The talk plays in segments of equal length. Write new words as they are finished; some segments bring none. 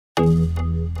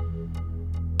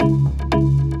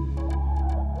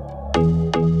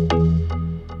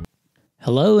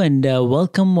Hello and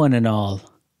welcome one and all.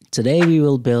 Today we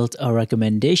will build a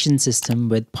recommendation system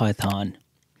with Python.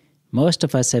 Most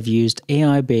of us have used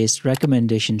AI-based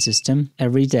recommendation system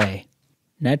every day.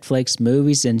 Netflix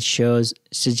movies and shows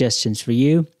suggestions for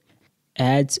you,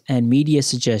 ads and media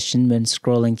suggestion when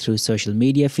scrolling through social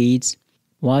media feeds,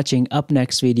 watching up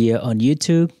next video on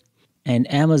YouTube,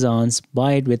 and Amazon's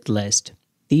buy it with list.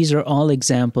 These are all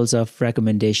examples of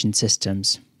recommendation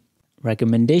systems.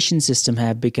 Recommendation systems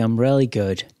have become really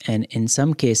good and in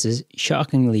some cases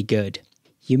shockingly good.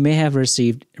 You may have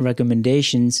received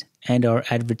recommendations and/or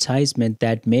advertisement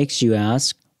that makes you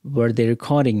ask, were they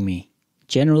recording me?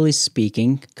 Generally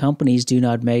speaking, companies do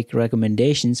not make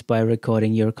recommendations by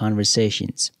recording your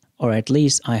conversations, or at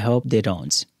least I hope they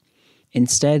don't.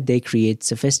 Instead, they create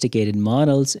sophisticated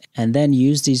models and then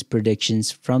use these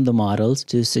predictions from the models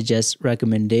to suggest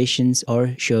recommendations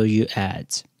or show you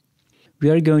ads. We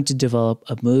are going to develop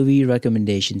a movie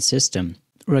recommendation system.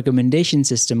 Recommendation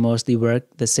systems mostly work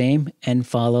the same and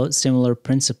follow similar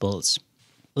principles.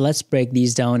 Let's break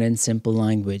these down in simple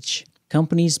language.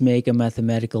 Companies make a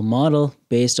mathematical model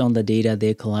based on the data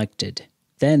they collected.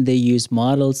 Then they use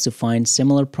models to find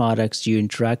similar products you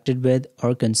interacted with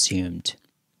or consumed.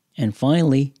 And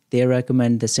finally, they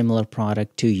recommend the similar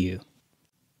product to you.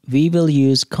 We will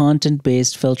use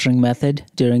content-based filtering method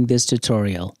during this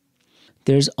tutorial.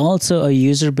 There's also a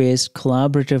user-based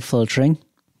collaborative filtering,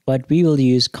 but we will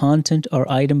use content or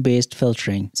item-based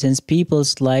filtering since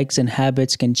people's likes and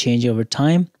habits can change over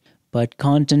time, but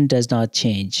content does not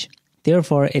change.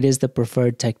 Therefore, it is the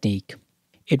preferred technique.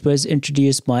 It was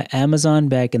introduced by Amazon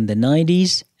back in the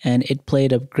 90s, and it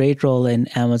played a great role in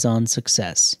Amazon's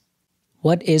success.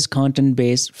 What is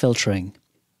content-based filtering?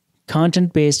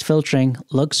 Content-based filtering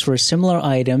looks for similar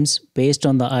items based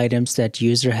on the items that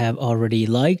users have already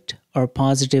liked or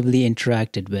positively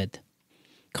interacted with.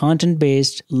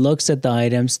 Content-based looks at the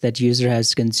items that user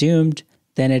has consumed,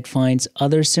 then it finds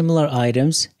other similar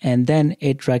items, and then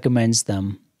it recommends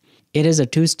them. It is a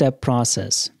two-step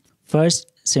process.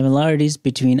 First, similarities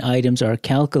between items are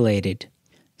calculated.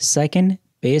 Second,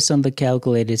 based on the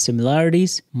calculated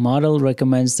similarities, model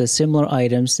recommends the similar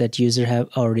items that user have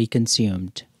already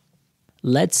consumed.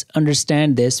 Let's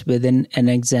understand this within an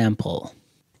example.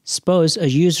 Suppose a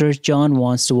user, John,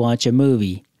 wants to watch a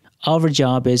movie. Our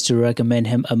job is to recommend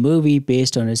him a movie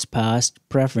based on his past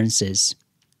preferences.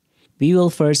 We will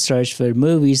first search for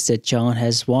movies that John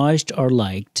has watched or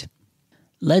liked.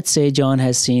 Let's say John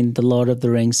has seen the Lord of the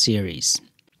Rings series.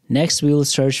 Next, we will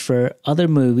search for other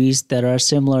movies that are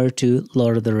similar to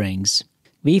Lord of the Rings.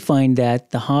 We find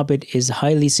that The Hobbit is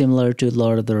highly similar to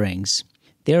Lord of the Rings.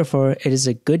 Therefore, it is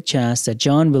a good chance that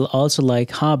John will also like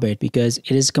Hobbit because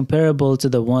it is comparable to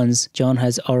the ones John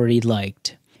has already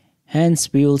liked.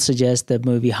 Hence, we will suggest the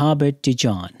movie Hobbit to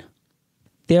John.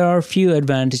 There are few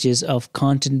advantages of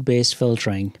content-based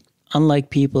filtering. Unlike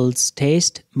people's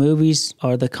taste, movies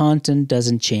or the content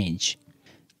doesn't change.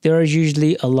 There are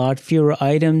usually a lot fewer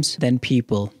items than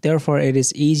people. Therefore, it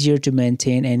is easier to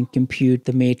maintain and compute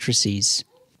the matrices.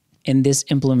 In this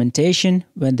implementation,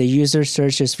 when the user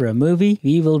searches for a movie,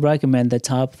 we will recommend the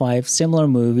top 5 similar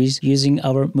movies using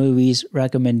our movies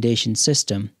recommendation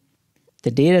system.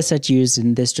 The dataset used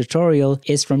in this tutorial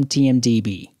is from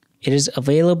TMDB. It is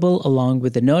available along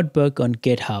with the notebook on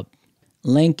Github.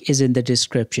 Link is in the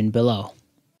description below.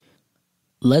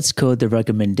 Let's code the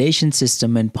recommendation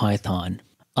system in Python.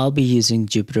 I'll be using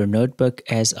Jupyter Notebook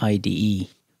as IDE.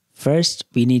 First,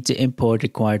 we need to import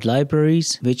required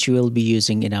libraries, which we will be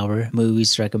using in our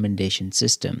movies recommendation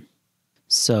system.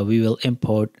 So we will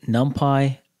import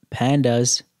NumPy,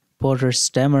 Pandas, Porter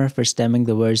Stemmer for stemming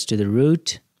the words to the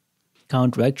root,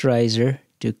 CountVectorizer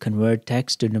to convert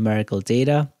text to numerical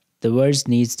data. The words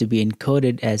needs to be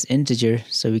encoded as integer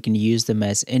so we can use them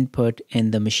as input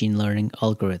in the machine learning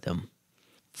algorithm.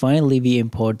 Finally, we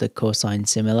import the Cosine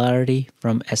Similarity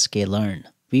from Scikitlearn.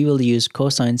 We will use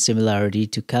Cosine Similarity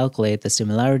to calculate the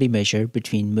similarity measure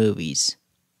between movies.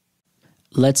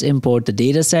 Let's import the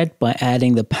dataset by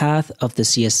adding the path of the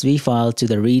CSV file to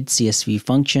the read CSV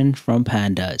function from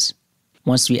Pandas.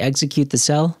 Once we execute the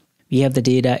cell, we have the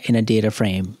data in a data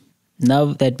frame.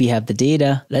 Now that we have the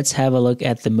data, let's have a look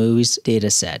at the movies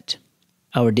dataset.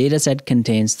 Our dataset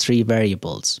contains 3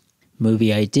 variables: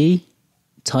 movie ID,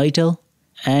 title,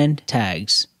 and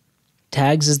tags.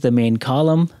 Tags is the main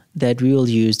column that we will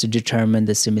use to determine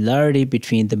the similarity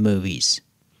between the movies.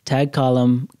 Tag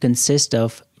column consists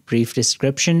of brief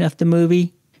description of the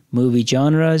movie, movie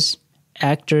genres,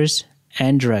 actors,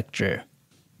 and director.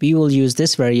 We will use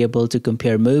this variable to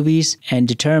compare movies and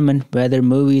determine whether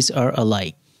movies are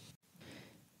alike.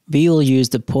 We will use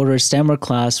the Porter Stemmer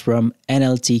class from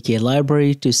NLTK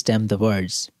library to stem the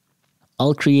words.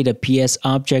 I'll create a PS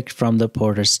object from the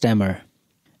Porter Stemmer.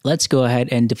 Let's go ahead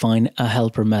and define a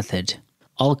helper method.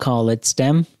 I'll call it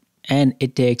stem, and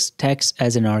it takes text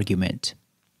as an argument.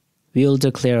 We will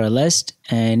declare a list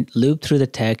and loop through the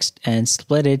text and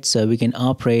split it so we can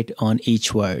operate on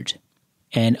each word.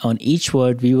 And on each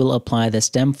word, we will apply the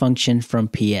stem function from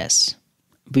PS.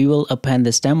 We will append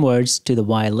the stem words to the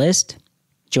while list,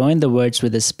 join the words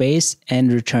with a space,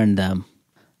 and return them.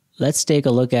 Let's take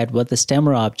a look at what the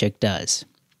stemmer object does.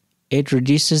 It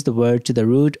reduces the word to the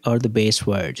root or the base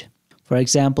word. For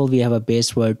example, we have a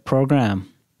base word program.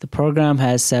 The program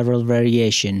has several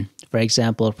variations. For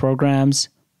example, programs,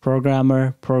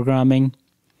 programmer, programming.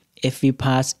 If we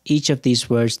pass each of these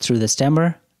words through the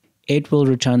stemmer, it will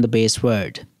return the base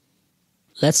word.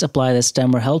 Let's apply the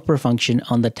stemmer helper function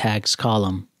on the tags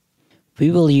column. We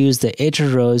will use the iter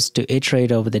rows to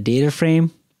iterate over the data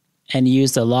frame and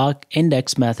use the lock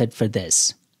index method for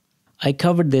this. I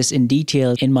covered this in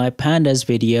detail in my pandas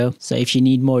video, so if you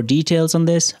need more details on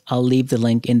this, I'll leave the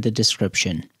link in the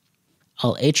description.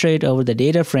 I'll iterate over the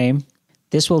data frame.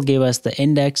 This will give us the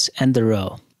index and the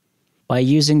row. By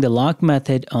using the lock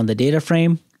method on the data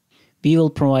frame, we will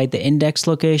provide the index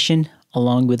location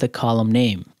along with the column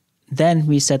name. Then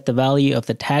we set the value of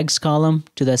the tags column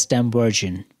to the stem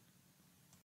version.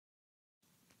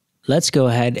 Let's go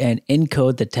ahead and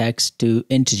encode the text to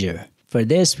integer. For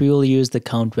this, we will use the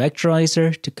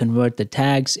CountVectorizer to convert the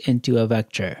tags into a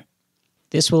vector.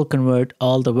 This will convert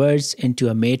all the words into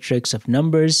a matrix of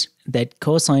numbers that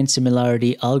Cosine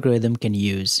Similarity algorithm can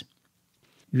use.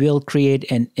 We will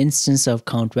create an instance of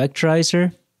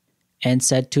CountVectorizer and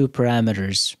set two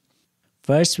parameters.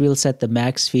 First, we'll set the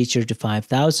max feature to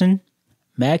 5000.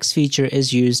 Max feature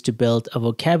is used to build a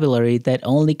vocabulary that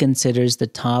only considers the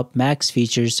top max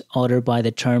features ordered by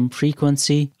the term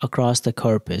frequency across the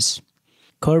corpus.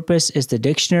 Corpus is the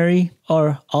dictionary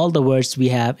or all the words we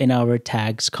have in our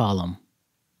tags column.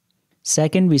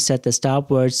 Second, we set the stop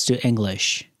words to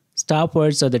English. Stop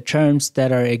words are the terms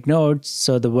that are ignored,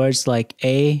 so the words like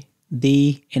a,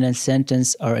 the in a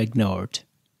sentence are ignored.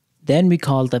 Then we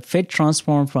call the fit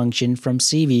transform function from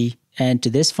CV, and to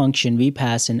this function we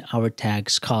pass in our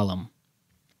tags column.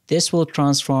 This will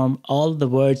transform all the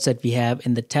words that we have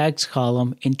in the tags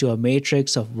column into a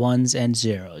matrix of ones and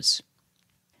zeros.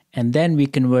 And then we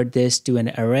convert this to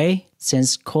an array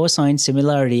since Cosine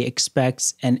Similarity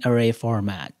expects an array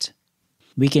format.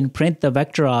 We can print the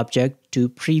vector object to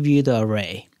preview the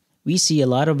array. We see a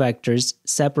lot of vectors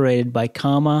separated by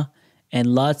comma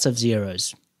and lots of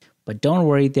zeros. But don't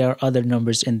worry, there are other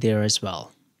numbers in there as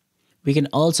well. We can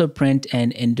also print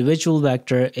an individual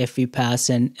vector if we pass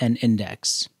in an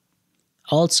index.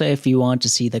 Also, if we want to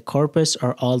see the corpus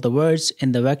or all the words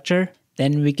in the vector,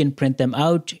 then we can print them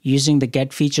out using the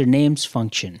getFeatureNames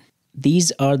function.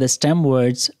 These are the stem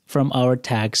words from our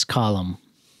tags column.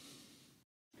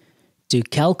 To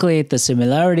calculate the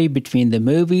similarity between the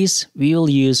movies, we will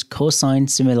use Cosine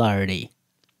Similarity.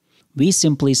 We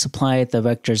simply supply the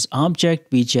vector's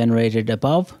object we generated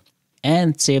above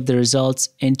and save the results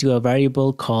into a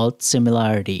variable called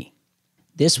similarity.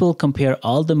 This will compare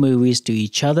all the movies to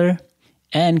each other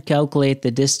and calculate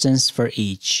the distance for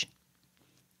each.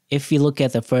 If we look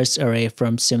at the first array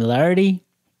from similarity,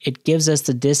 it gives us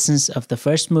the distance of the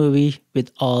first movie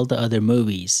with all the other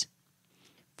movies.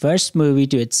 First movie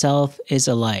to itself is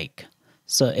alike,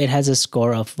 so it has a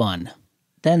score of 1.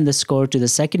 Then the score to the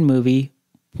second movie,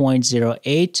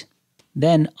 0.08,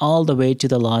 then all the way to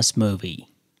the last movie.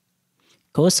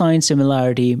 Cosine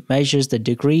Similarity measures the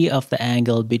degree of the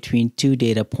angle between two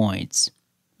data points.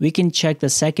 We can check the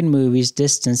second movie's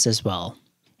distance as well.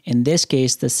 In this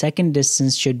case, the second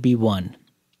distance should be 1,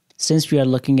 since we are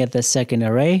looking at the second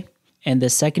array, and the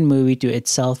second movie to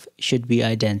itself should be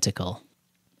identical.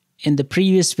 In the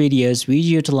previous videos, we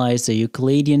utilized the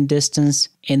Euclidean distance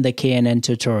in the KNN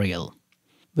tutorial,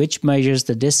 which measures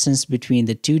the distance between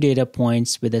the two data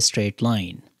points with a straight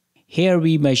line. Here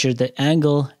we measure the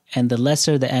angle, and the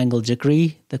lesser the angle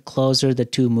degree, the closer the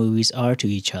two movies are to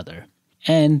each other.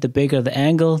 And the bigger the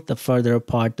angle, the further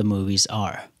apart the movies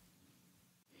are.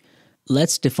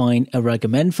 Let's define a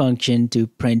recommend function to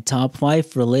print top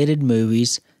 5 related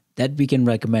movies that we can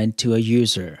recommend to a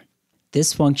user.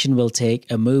 This function will take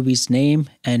a movie's name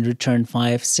and return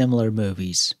 5 similar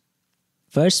movies.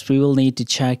 First, we will need to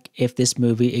check if this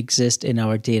movie exists in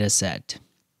our dataset.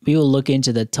 We will look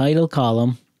into the title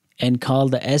column and call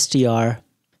the str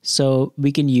so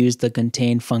we can use the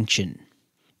contain function.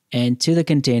 And to the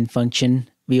contain function,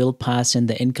 we will pass in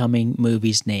the incoming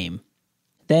movie's name.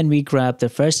 Then we grab the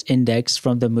first index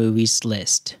from the movies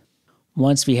list.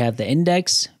 Once we have the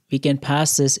index, we can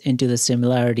pass this into the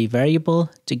similarity variable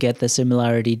to get the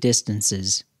similarity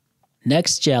distances.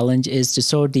 Next challenge is to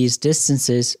sort these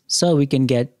distances so we can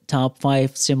get top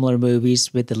 5 similar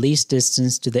movies with the least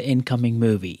distance to the incoming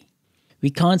movie. We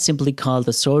can't simply call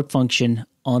the sort function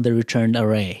on the returned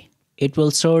array. It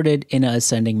will sort it in an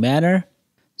ascending manner,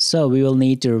 so we will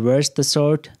need to reverse the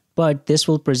sort, but this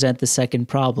will present the second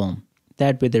problem,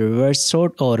 that with the reverse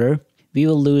sort order, we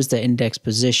will lose the index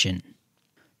position.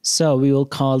 So we will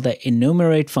call the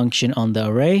enumerate function on the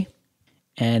array,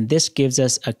 and this gives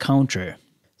us a counter.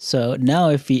 So now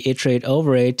if we iterate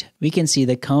over it, we can see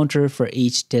the counter for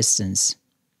each distance.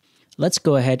 Let's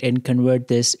go ahead and convert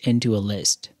this into a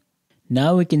list.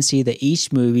 Now we can see that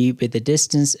each movie with the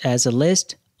distance as a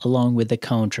list along with the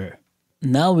counter.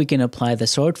 Now we can apply the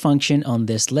sort function on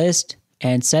this list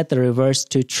and set the reverse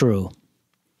to true.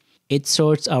 It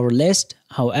sorts our list,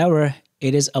 however,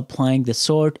 it is applying the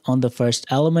sort on the first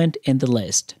element in the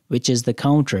list, which is the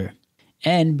counter.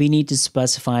 And we need to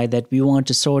specify that we want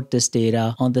to sort this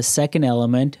data on the second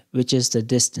element, which is the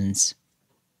distance.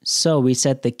 So we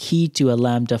set the key to a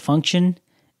lambda function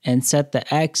and set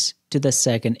the x to the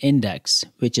second index,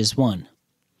 which is 1.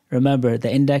 Remember,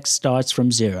 the index starts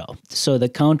from 0, so the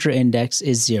counter index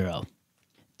is 0.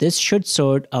 This should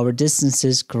sort our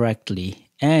distances correctly,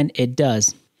 and it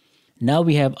does. Now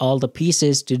we have all the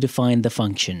pieces to define the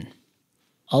function.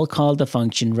 I'll call the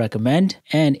function recommend,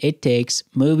 and it takes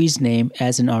movie's name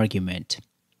as an argument.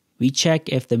 We check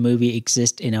if the movie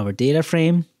exists in our data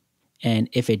frame, and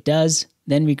if it does,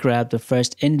 then we grab the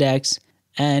first index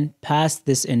and pass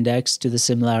this index to the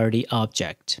similarity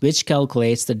object, which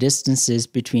calculates the distances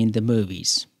between the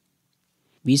movies.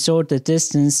 We sort the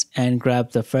distance and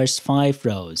grab the first 5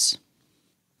 rows.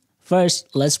 First,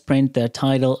 let's print the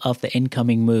title of the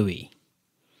incoming movie.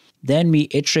 Then we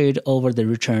iterate over the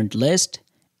returned list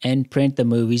and print the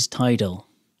movie's title.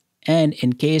 And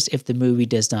in case if the movie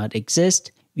does not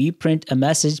exist, we print a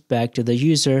message back to the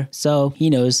user so he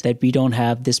knows that we don't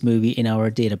have this movie in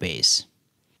our database.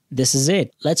 This is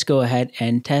it. Let's go ahead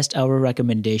and test our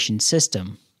recommendation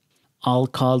system. I'll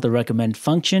call the recommend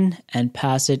function and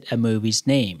pass it a movie's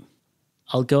name.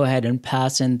 I'll go ahead and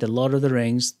pass in the Lord of the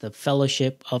Rings, the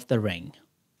Fellowship of the Ring.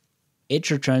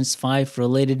 It returns 5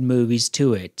 related movies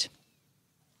to it.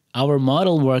 Our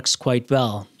model works quite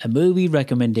well, a movie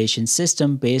recommendation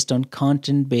system based on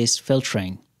content-based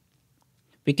filtering.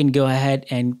 We can go ahead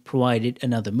and provide it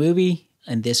another movie,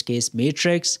 in this case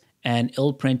Matrix, and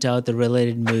it'll print out the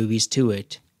related movies to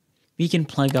it. We can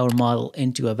plug our model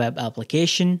into a web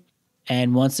application,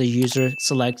 and once the user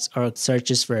selects or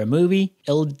searches for a movie,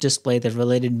 it'll display the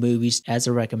related movies as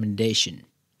a recommendation.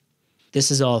 This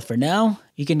is all for now.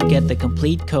 You can get the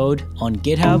complete code on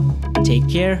GitHub. Take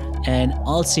care, and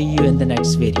I'll see you in the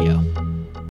next video.